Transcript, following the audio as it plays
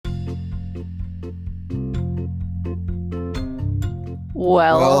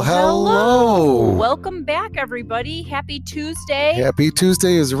Well, hello. Welcome back, everybody. Happy Tuesday. Happy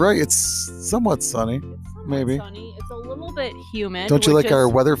Tuesday is right. It's somewhat sunny. It's somewhat Maybe. sunny. It's a little bit humid. Don't you like our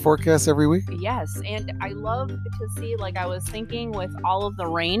weather forecast every week? Yes, and I love to see, I was thinking with all of the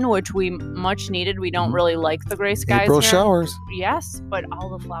rain, which we much needed. We don't really like the gray skies April here. showers. Yes, but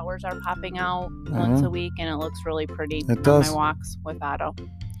all the flowers are popping out once a week, and it looks really pretty It does. on my walks with Otto.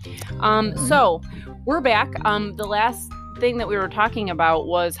 So we're back. The last thing that we were talking about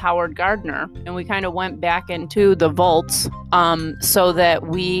was Howard Gardner, and we kind of went back into the vaults so that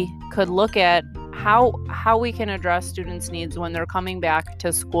we could look at how we can address students' needs when they're coming back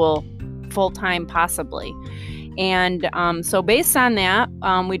to school full-time possibly. And so based on that,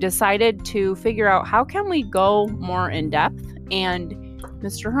 we decided to figure out how can we go more in depth. And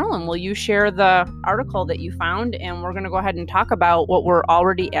Mr. Herlin, will you share the article that you found? And we're going to go ahead and talk about what we're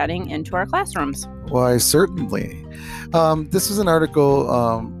already adding into our classrooms. Why, certainly. This is an article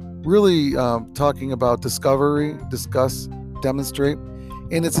really talking about discovery, discuss, demonstrate,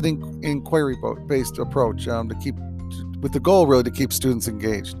 and it's an inquiry-based approach with the goal really to keep students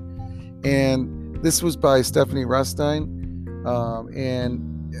engaged. And this was by Stephanie Restine,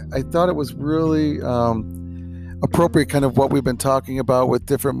 and I thought it was really appropriate, kind of what we've been talking about with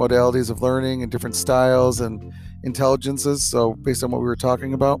different modalities of learning and different styles and intelligences. So based on what we were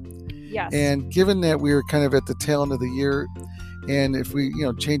talking about. Yes. And given that we were kind of at the tail end of the year, and if we,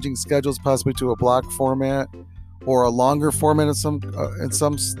 changing schedules possibly to a block format or a longer format in some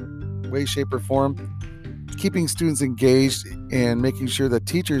way, shape, or form, keeping students engaged and making sure that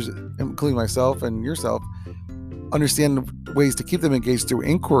teachers, including myself and yourself, understand ways to keep them engaged through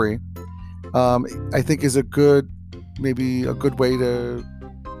inquiry, I think is a good way to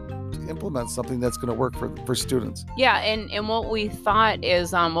implement something that's going to work for students. Yeah, and what we thought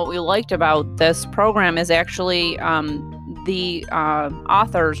is what we liked about this program is actually the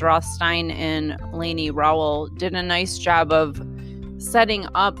authors, Ross Stein and Lainey Rowell, did a nice job of setting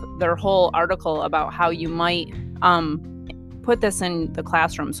up their whole article about how you might put this in the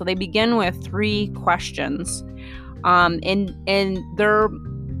classroom. So they begin with 3 questions, and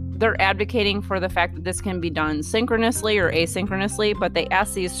they're advocating for the fact that this can be done synchronously or asynchronously, but they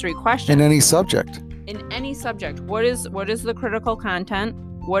ask these 3 questions. In any subject. In any subject. What is the critical content?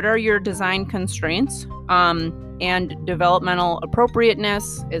 What are your design constraints? And developmental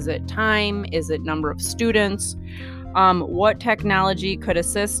appropriateness? Is it time? Is it number of students? What technology could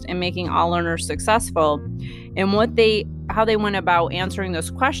assist in making all learners successful? And how they went about answering this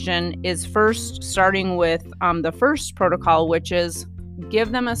question is first starting with the first protocol, which is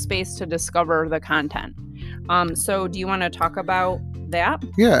give them a space to discover the content. So do you want to talk about that?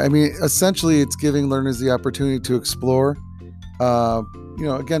 Yeah, I mean, essentially it's giving learners the opportunity to explore,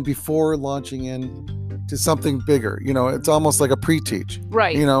 again, before launching in to something bigger. It's almost like a pre-teach.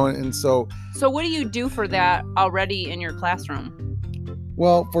 Right. And so what do you do for that already in your classroom?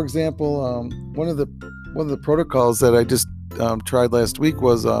 Well, for example, one of the protocols that I just tried last week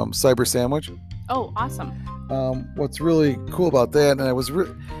was Cyber Sandwich. Oh, awesome. What's really cool about that, and I was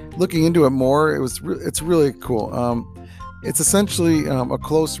looking into it more, it's really cool. It's essentially a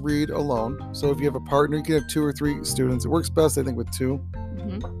close read alone. So if you have a partner, you can have 2 or 3 students. It works best, I think, with 2,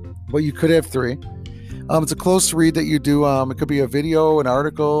 but you could have 3. It's a close read that you do. It could be a video, an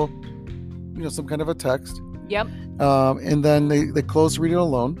article, some kind of a text. Yep. And then they close read it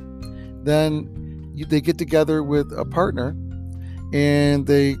alone. Then they get together with a partner, and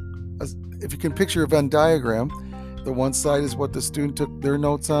if you can picture a Venn diagram, the one side is what the student took their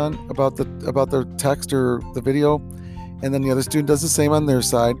notes on about the text or the video, and then the other student does the same on their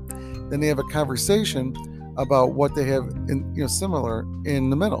side. Then they have a conversation about what they have similar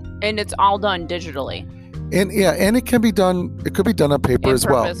in the middle. And it's all done digitally. And it can be done. It could be done on paper as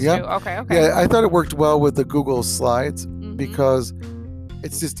well. Yeah. Okay. Yeah, I thought it worked well with the Google Slides because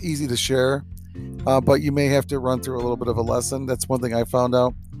it's just easy to share, but you may have to run through a little bit of a lesson. That's one thing I found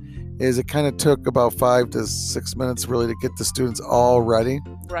out. Is it kind of took about 5 to 6 minutes really to get the students all ready.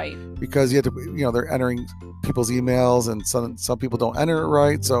 Right. Because you have to, they're entering people's emails, and some people don't enter it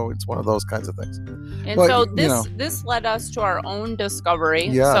right, so it's one of those kinds of things. And this led us to our own discovery.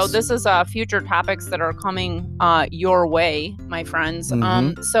 Yes. So this is future topics that are coming your way, my friends.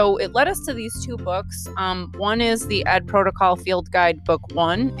 So it led us to these 2 books. One is the Ed Protocol Field Guide Book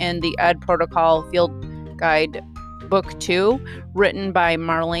 1 and the Ed Protocol Field Guide Book 2, written by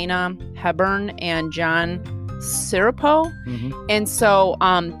Marlena Hebern and John Siripo. And so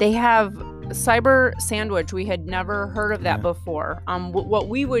they have Cyber Sandwich. We had never heard of that before. What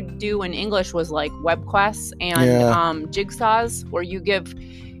we would do in English was like web quests and jigsaws, where you give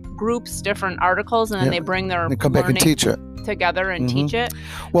groups different articles, and then Yeah. they bring their They come back and learning teach it. together and Mhm. teach it.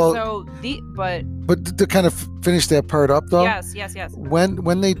 Well, So but to kind of finish that part up, though, yes.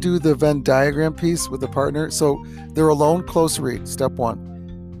 when they do the Venn diagram piece with the partner, so they're alone close read, step one.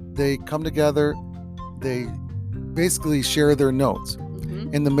 They come together, they basically share their notes.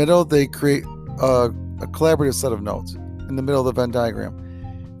 Mhm. In the middle, they create a collaborative set of notes in the middle of the Venn diagram.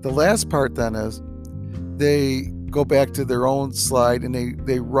 The last part then is they go back to their own slide and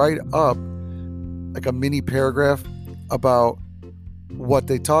they write up like a mini paragraph about what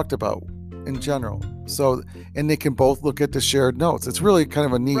they talked about in general. So, and they can both look at the shared notes. It's really kind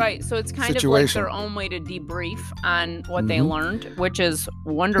of a neat Right. So it's kind situation. of like their own way to debrief on what they Mhm. learned, which is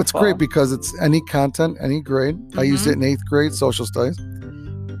wonderful. It's great because it's any content, any grade. I used it in 8th grade, social studies.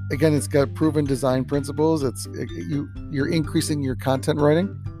 Again, it's got proven design principles. You're increasing your content writing,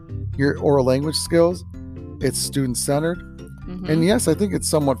 your oral language skills. It's student centered, Mhm. and yes, I think it's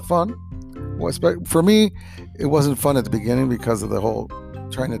somewhat fun. Well, for me, it wasn't fun at the beginning because of the whole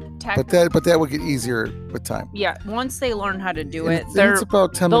trying to. But that will get easier with time. Yeah, once they learn how to do And it, it's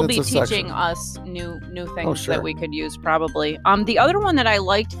about 10 they'll minutes be a teaching section. us new things sure. that we could use probably. The other one that I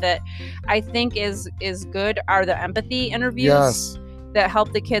liked that I think is good are the empathy interviews. Yes. That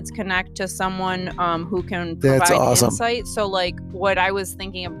help the kids connect to someone who can That's provide awesome. insight. So like what I was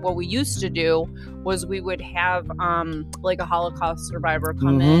thinking of, what we used to do was we would have like a Holocaust survivor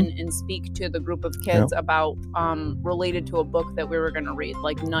come in and speak to the group of kids about related to a book that we were going to read,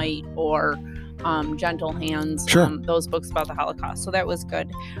 like Night or Gentle Hands, Sure. Those books about the Holocaust. So that was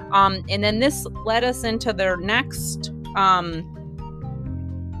good. And then this led us into their next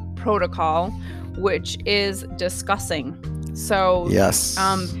protocol, which is discussing. So Yes.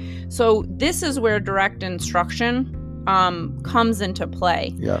 So this is where direct instruction comes into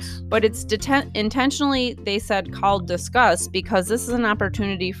play. Yes. But it's intentionally, they said, called discuss because this is an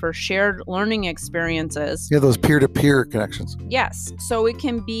opportunity for shared learning experiences. Yeah, those peer-to-peer connections. Yes. So it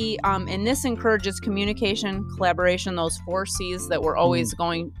can be, and this encourages communication, collaboration, those 4 C's that we're always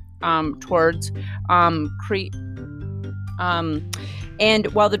going towards. And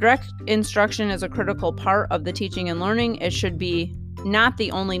while the direct instruction is a critical part of the teaching and learning, it should be not the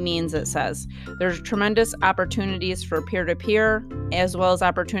only means, it says. There's tremendous opportunities for peer-to-peer, as well as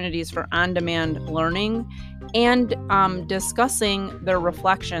opportunities for on-demand learning, and discussing their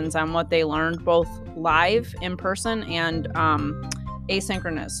reflections on what they learned, both live, in person, and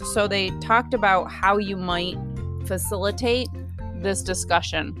asynchronous. So they talked about how you might facilitate this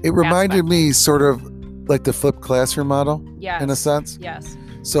discussion. It reminded me sort of like the flipped classroom model, Yes. in a sense. Yes.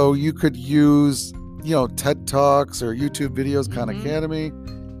 So you could use, TED Talks or YouTube videos, Khan Academy.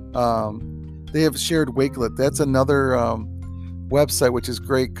 They have shared Wakelet. That's another website, which is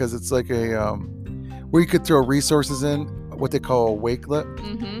great because it's like a where you could throw resources in, what they call a Wakelet,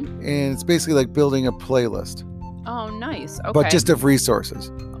 and it's basically like building a playlist, Oh, nice. Okay. but just of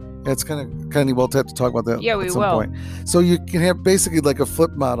resources. It's kind of neat. We'll have to talk about that Yeah, we at some will. point. So you can have basically like a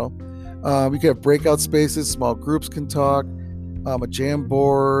flip model. You could have breakout spaces, small groups can talk, a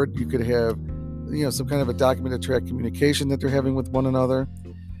Jamboard. You could have, some kind of a documented track communication that they're having with one another.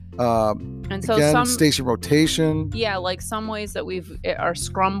 And so Again, some station rotation. Yeah, like some ways that our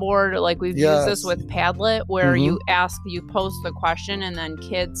Scrum board, like we've used this with Padlet, where you post the question and then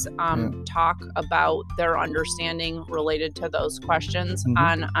kids talk about their understanding related to those questions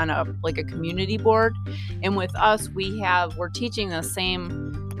on a community board. And with us, we're teaching the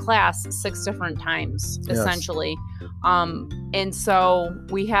same class 6 different times, essentially. And so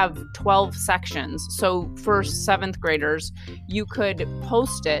we have 12 sections. So for 7th graders, you could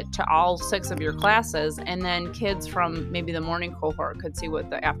post it to all 6 of your classes, and then kids from maybe the morning cohort could see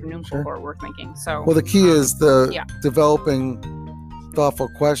what the afternoon cohort were thinking. So, well, the key is developing thoughtful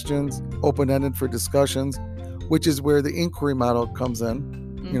questions, open-ended for discussions, which is where the inquiry model comes in.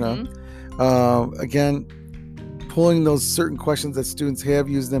 Again, pulling those certain questions that students have,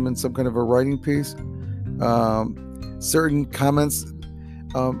 use them in some kind of a writing piece. Certain comments.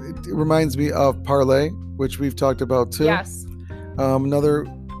 It reminds me of Parlay, which we've talked about too. Yes. Another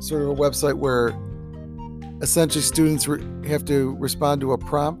sort of a website where essentially students have to respond to a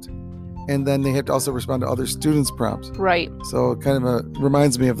prompt, and then they have to also respond to other students' prompts. Right. So it kind of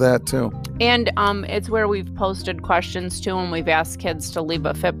reminds me of that too. And it's where we've posted questions too, and we've asked kids to leave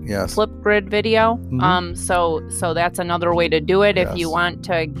a Yes. flip grid video. So that's another way to do it if you want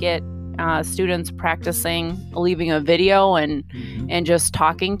to get students practicing leaving a video and just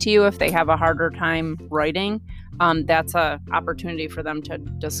talking to you if they have a harder time writing. That's a opportunity for them to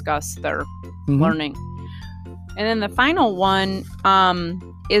discuss their learning. And then the final one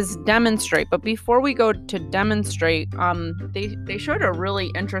is demonstrate. But before we go to demonstrate, they showed a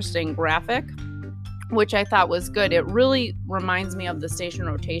really interesting graphic, which I thought was good. It really reminds me of the station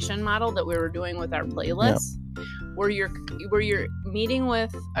rotation model that we were doing with our playlists, where you're meeting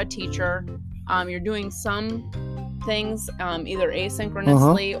with a teacher, you're doing some things either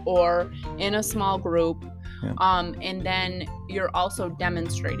asynchronously or in a small group, and then you're also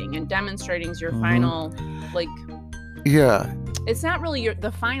demonstrating, and demonstrating is your final, like, it's not really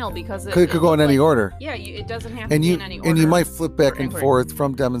the final because it could go in any order. Yeah, it doesn't have to be in any order. And you might flip back and forth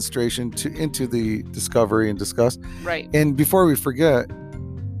from demonstration into the discovery and discuss. Right. And before we forget,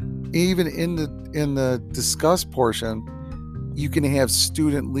 even in the discuss portion, you can have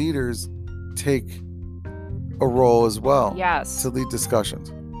student leaders take a role as well. Yes. To lead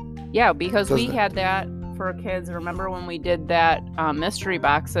discussions. Yeah, because we had that for kids. Remember when we did that mystery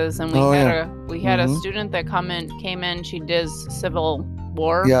boxes, and we had a student that came in. She does Civil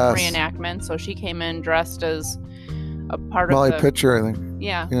War reenactment, so she came in dressed as a part Molly of the Pitcher, I think.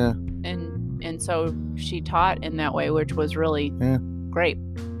 Yeah. And so she taught in that way, which was really great.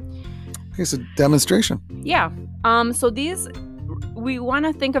 Okay, so demonstration. Yeah. So we want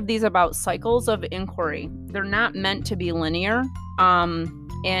to think of these about cycles of inquiry. They're not meant to be linear.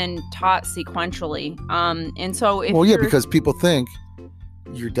 And taught sequentially. And so because people think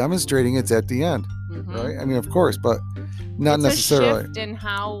you're demonstrating, it's at the end, right? I mean, of course, but not necessarily. A shift in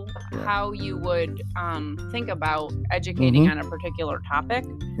how you would think about educating on a particular topic,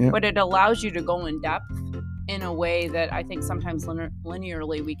 but it allows you to go in depth in a way that I think sometimes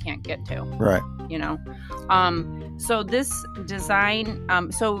linearly we can't get to. Right. So this design,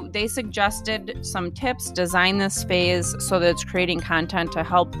 so they suggested some tips. Design this phase so that it's creating content to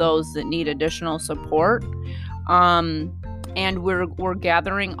help those that need additional support. And we're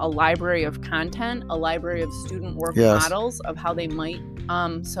gathering a library of content, a library of student work models of how they might,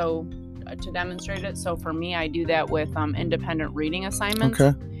 to demonstrate it. So for me, I do that with independent reading assignments.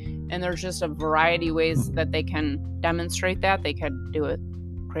 Okay. And there's just a variety of ways that they can demonstrate that. They could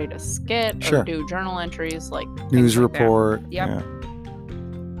create a skit or do journal entries, like news report. Yep. Yeah.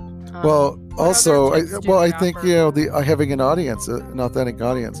 Well, also, I think having an audience, an authentic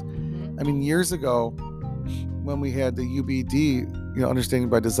audience. I mean, years ago, when we had the UBD, understanding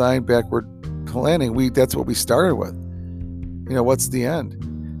by design, backward planning, that's what we started with. What's the end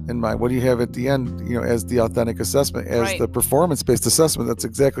in mind? What do you have at the end? As the authentic assessment, as the performance-based assessment. That's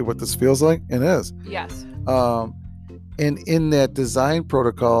exactly what this feels like and is. Yes. And in that design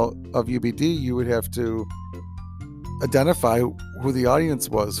protocol of UBD, you would have to identify who the audience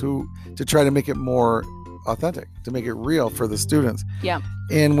was, to try to make it more authentic, to make it real for the students. Yeah.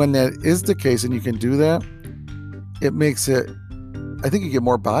 And when that is the case, and you can do that, it makes it, I think you get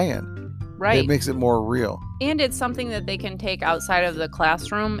more buy-in. Right. It makes it more real. And it's something that they can take outside of the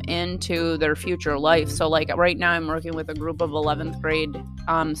classroom into their future life. So like right now I'm working with a group of 11th grade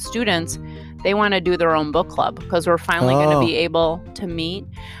students. They want to do their own book club because we're finally going to be able to meet.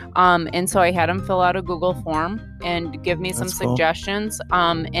 And so I had them fill out a Google form and give me some suggestions.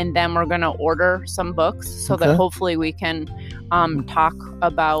 And then we're going to order some books so that hopefully we can talk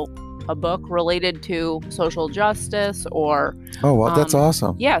about a book related to social justice or... Oh, wow, that's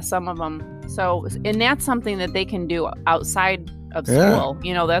awesome. Yeah, some of them. So, and that's something that they can do outside of school.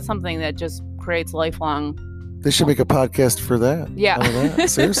 That's something that just creates lifelong... They should make a podcast for that. Yeah.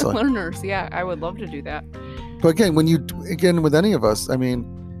 Seriously. Learners. Yeah, I would love to do that. But again, with any of us, I mean,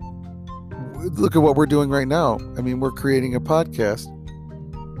 look at what we're doing right now. I mean, we're creating a podcast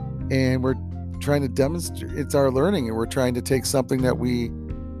and we're trying to demonstrate it's our learning, and we're trying to take something that we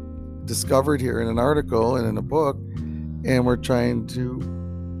discovered here in an article and in a book, and we're trying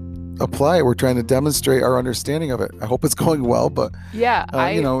to apply it. We're trying to demonstrate our understanding of it. I hope it's going well, but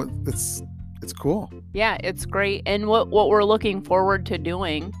it's cool. Yeah, it's great. And what we're looking forward to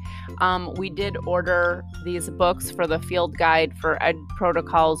doing, we did order these books for the field guide for Ed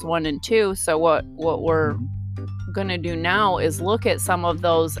Protocols 1 and 2. So what we're going to do now is look at some of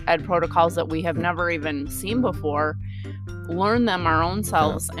those Ed protocols that we have never even seen before, learn them our own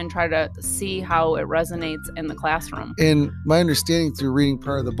selves, and try to see how it resonates in the classroom. And my understanding through reading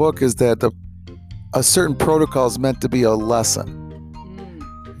part of the book is that a certain protocol is meant to be a lesson.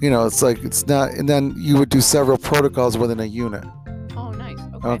 It's like it's not, and then you would do several protocols within a unit. Oh, nice.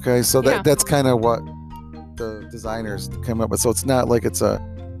 Okay, so that's kind of what the designers came up with. So it's not like it's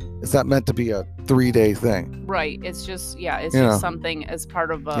not meant to be a 3-day thing. Right. It's just, just something as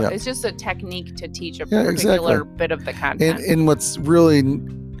part of it's just a technique to teach a particular bit of the content. And what's really,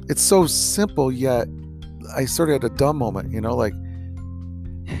 it's so simple, yet I sort of had a dumb moment,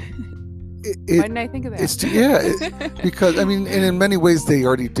 Why didn't I think of that? Because I mean, and in many ways they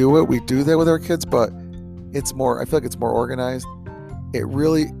already do it. We do that with our kids, but it's more. I feel like it's more organized. It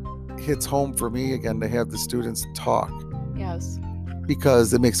really hits home for me again to have the students talk. Yes.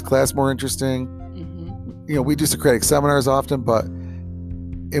 Because it makes class more interesting. Mm-hmm. We do Socratic seminars often, but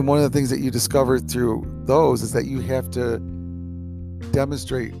and one of the things that you discover through those is that you have to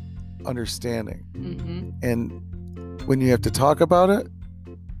demonstrate understanding. Mm-hmm. And when you have to talk about it,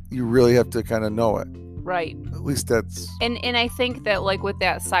 you really have to kind of know it. Right. At least that's... And I think that like with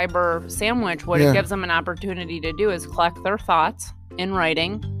that cyber sandwich, what it gives them an opportunity to do is collect their thoughts in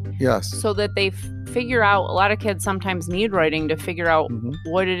writing. Yes. So that they figure out, a lot of kids sometimes need writing to figure out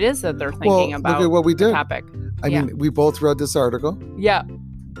what it is that they're thinking about. Look at what we did. The topic. I mean, we both read this article. Yeah.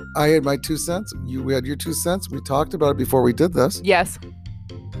 I had my 2 cents. You had your 2 cents. We talked about it before we did this. Yes.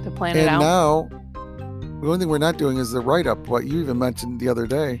 To plan it out. And now, the only thing we're not doing is the write-up, what you even mentioned the other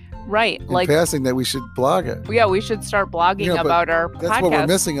day. Right. Like passing that we should blog it. Yeah, we should start blogging about our podcast. That's what we're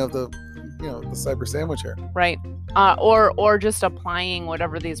missing of the cyber sandwich here. Right. Or just applying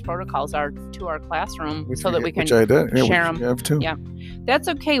whatever these protocols are to our classroom so that we can share them. Have too. Yeah. That's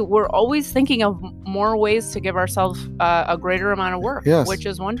okay. We're always thinking of more ways to give ourselves a greater amount of work, which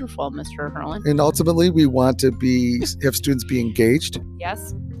is wonderful, Mr. Herlin. And ultimately, we want to have students be engaged.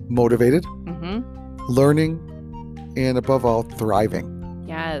 Yes. Motivated. Mm-hmm. Learning, and above all, thriving.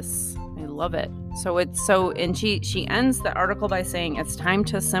 Yes, I love it. And she ends the article by saying it's time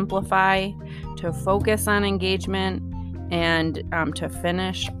to simplify, to focus on engagement, and to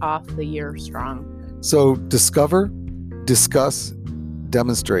finish off the year strong. So discover, discuss,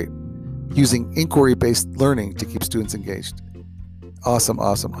 demonstrate, using inquiry-based learning to keep students engaged. Awesome.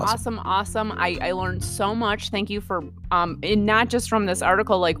 I learned so much. Thank you for and not just from this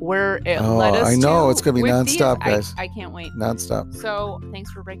article, like where it led us to. I know it's gonna be nonstop, guys. I can't wait. Nonstop. So thanks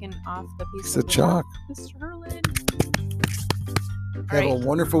for breaking off the piece of chalk, Mr. Herlin. Have a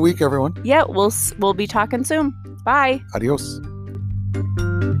wonderful week, everyone. Yeah, we'll be talking soon. Bye. Adios.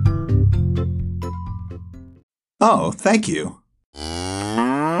 Oh, thank you.